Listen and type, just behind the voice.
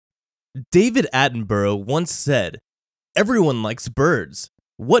David Attenborough once said, "Everyone likes birds.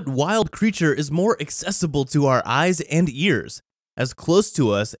 What wild creature is more accessible to our eyes and ears, as close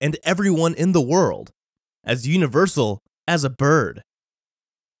to us and everyone in the world, as universal as a bird?"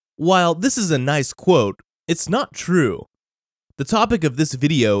 While this is a nice quote, it's not true. The topic of this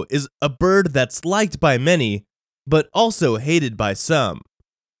video is a bird that's liked by many, but also hated by some.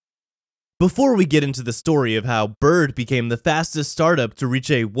 Before we get into the story of how Bird became the fastest startup to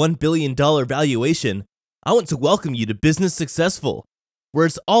reach a $1 billion valuation, I want to welcome you to Business Successful, where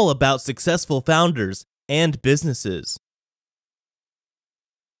it's all about successful founders and businesses.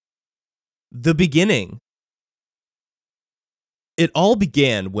 The beginning. It all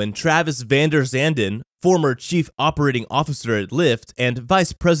began when Travis VanderZanden, former Chief Operating Officer at Lyft and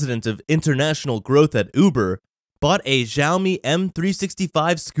Vice President of International Growth at Uber, bought a Xiaomi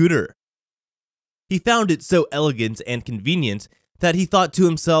M365 scooter. He found it so elegant and convenient that he thought to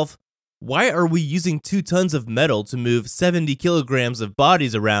himself, why are we using 2 tons of metal to move 70 kilograms of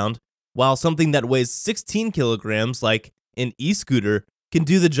bodies around, while something that weighs 16 kilograms, like an e-scooter, can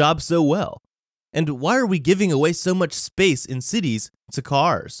do the job so well? And why are we giving away so much space in cities to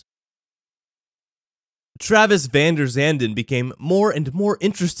cars? Travis VanderZanden became more and more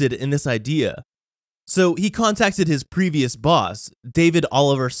interested in this idea. So he contacted his previous boss, David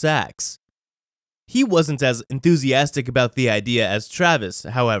Oliver Sacks. He wasn't as enthusiastic about the idea as Travis,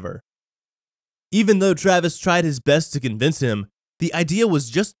 however. Even though Travis tried his best to convince him, the idea was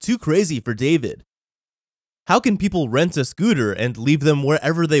just too crazy for David. How can people rent a scooter and leave them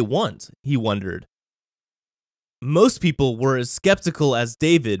wherever they want, he wondered. Most people were as skeptical as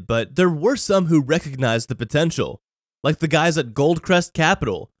David, but there were some who recognized the potential, like the guys at Goldcrest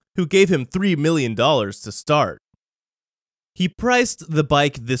Capital, who gave him $3 million to start. He priced the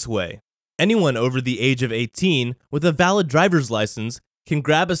bike this way. Anyone over the age of 18 with a valid driver's license can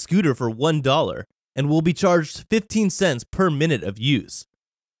grab a scooter for $1 and will be charged 15 cents per minute of use.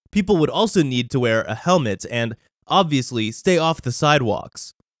 People would also need to wear a helmet and, obviously, stay off the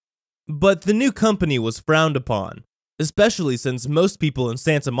sidewalks. But the new company was frowned upon, especially since most people in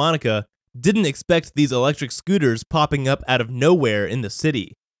Santa Monica didn't expect these electric scooters popping up out of nowhere in the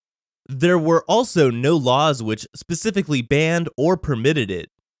city. There were also no laws which specifically banned or permitted it.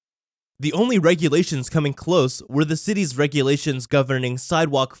 The only regulations coming close were the city's regulations governing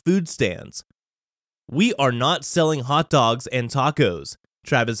sidewalk food stands. "We are not selling hot dogs and tacos,"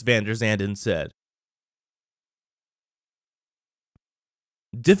 Travis VanderZanden said.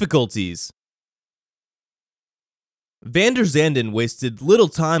 Difficulties. VanderZanden wasted little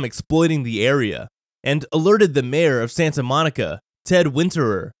time exploiting the area and alerted the mayor of Santa Monica, Ted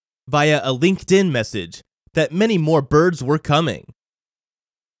Winterer, via a LinkedIn message that many more birds were coming.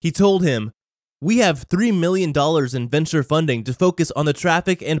 He told him, "We have $3 million in venture funding to focus on the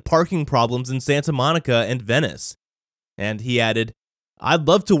traffic and parking problems in Santa Monica and Venice." And he added, "I'd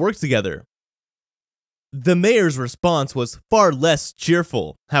love to work together." The mayor's response was far less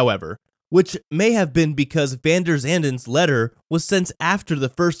cheerful, however, which may have been because VanderZanden's letter was sent after the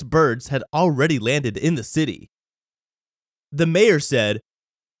first birds had already landed in the city. The mayor said,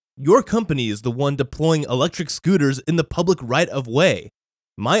 "Your company is the one deploying electric scooters in the public right-of-way.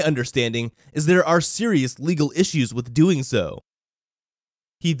 My understanding is there are serious legal issues with doing so."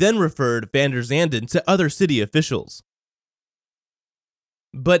 He then referred VanderZanden to other city officials.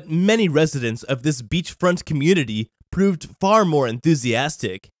 But many residents of this beachfront community proved far more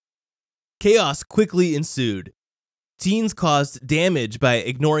enthusiastic. Chaos quickly ensued. Teens caused damage by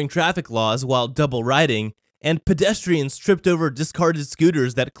ignoring traffic laws while double riding, and pedestrians tripped over discarded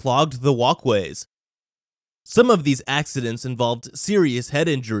scooters that clogged the walkways. Some of these accidents involved serious head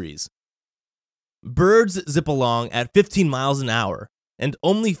injuries. Birds zip along at 15 miles an hour, and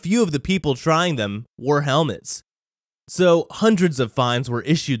only few of the people trying them wore helmets. So hundreds of fines were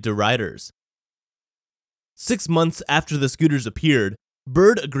issued to riders. 6 months after the scooters appeared,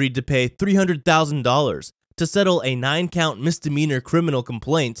 Bird agreed to pay $300,000 to settle a 9-count misdemeanor criminal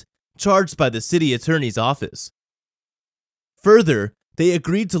complaint charged by the city attorney's office. Further, they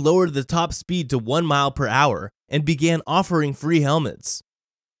agreed to lower the top speed to 1 mile per hour and began offering free helmets.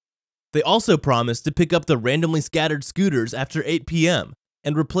 They also promised to pick up the randomly scattered scooters after 8 p.m.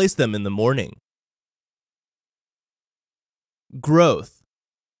 and replace them in the morning. Growth.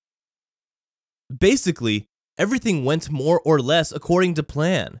 Basically, everything went more or less according to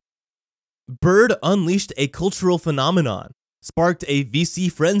plan. Bird unleashed a cultural phenomenon, sparked a VC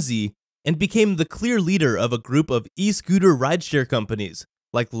frenzy, and became the clear leader of a group of e-scooter rideshare companies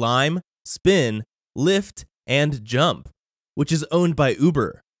like Lime, Spin, Lyft, and Jump, which is owned by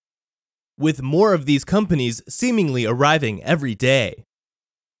Uber, with more of these companies seemingly arriving every day.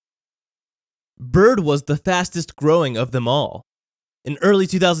 Bird was the fastest growing of them all. In early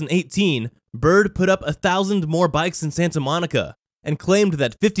 2018, Bird put up 1,000 more bikes in Santa Monica and claimed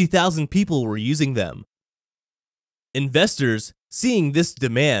that 50,000 people were using them. Investors, seeing this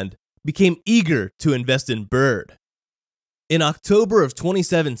demand, became eager to invest in Bird. In October of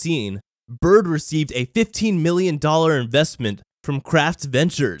 2017, Bird received a $15 million investment from Craft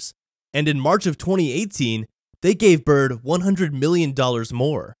Ventures, and in March of 2018, they gave Bird $100 million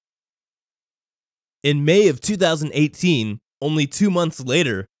more. In May of 2018, only 2 months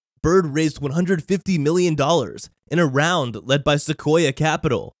later, Bird raised $150 million in a round led by Sequoia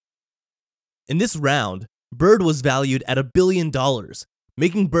Capital. In this round, Bird was valued at $1 billion,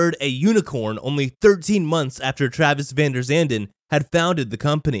 making Bird a unicorn only 13 months after Travis VanderZanden had founded the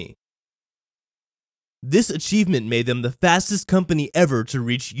company. This achievement made them the fastest company ever to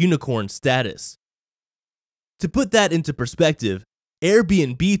reach unicorn status. To put that into perspective,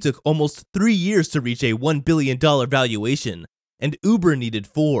 Airbnb took almost 3 years to reach a $1 billion valuation, and Uber needed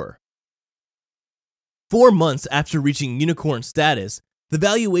 4. 4 months after reaching unicorn status, the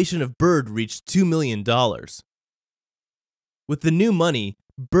valuation of Bird reached $2 million. With the new money,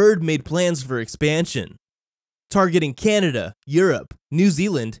 Bird made plans for expansion, targeting Canada, Europe, New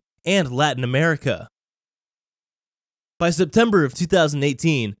Zealand, and Latin America. By September of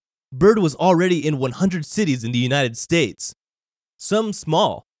 2018, Bird was already in 100 cities in the United States. Some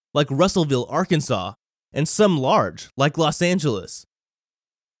small, like Russellville, Arkansas, and some large, like Los Angeles.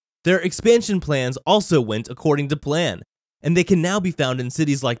 Their expansion plans also went according to plan, and they can now be found in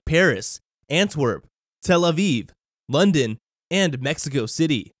cities like Paris, Antwerp, Tel Aviv, London, and Mexico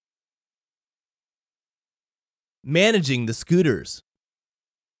City. Managing the scooters.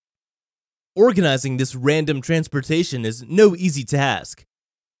 Organizing this random transportation is no easy task.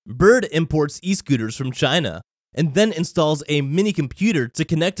 Bird imports e-scooters from China, and then installs a mini computer to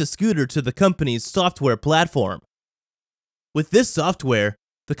connect a scooter to the company's software platform. With this software,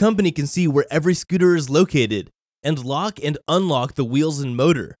 the company can see where every scooter is located and lock and unlock the wheels and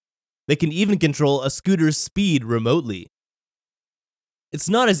motor. They can even control a scooter's speed remotely. It's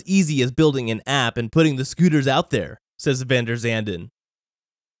not as easy as building an app and putting the scooters out there, says VanderZanden.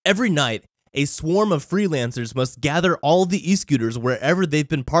 Every night, a swarm of freelancers must gather all the e-scooters wherever they've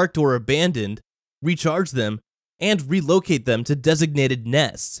been parked or abandoned, recharge them, and relocate them to designated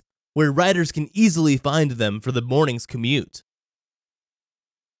nests, where riders can easily find them for the morning's commute.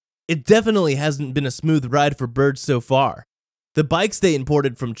 It definitely hasn't been a smooth ride for Bird so far. The bikes they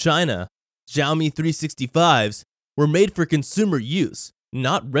imported from China, Xiaomi 365s, were made for consumer use,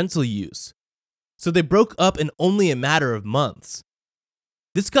 not rental use. So they broke up in only a matter of months.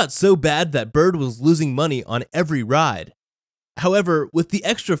 This got so bad that Bird was losing money on every ride. However, with the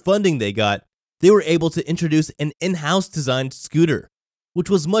extra funding they got, they were able to introduce an in-house designed scooter, which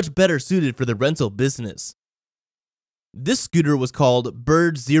was much better suited for the rental business. This scooter was called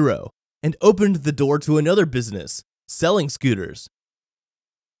Bird Zero and opened the door to another business, selling scooters.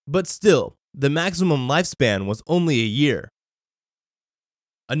 But still, the maximum lifespan was only a year.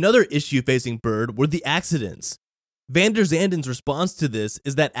 Another issue facing Bird were the accidents. VanderZanden's response to this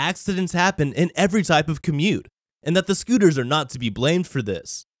is that accidents happen in every type of commute, and that the scooters are not to be blamed for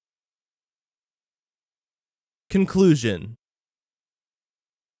this. Conclusion.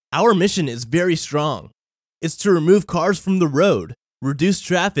 Our mission is very strong. It's to remove cars from the road, reduce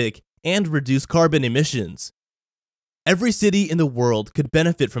traffic, and reduce carbon emissions. Every city in the world could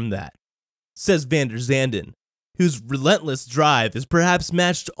benefit from that, says VanderZanden, whose relentless drive is perhaps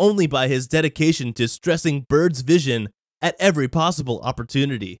matched only by his dedication to stressing Bird's vision at every possible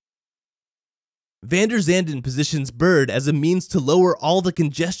opportunity. VanderZanden positions Bird as a means to lower all the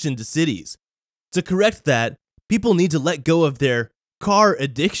congestion to cities. To correct that, people need to let go of their car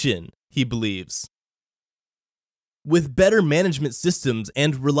addiction, he believes. With better management systems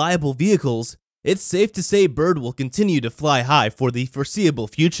and reliable vehicles, it's safe to say Bird will continue to fly high for the foreseeable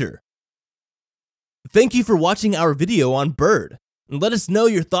future. Thank you for watching our video on Bird, and let us know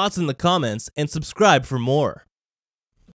your thoughts in the comments and subscribe for more.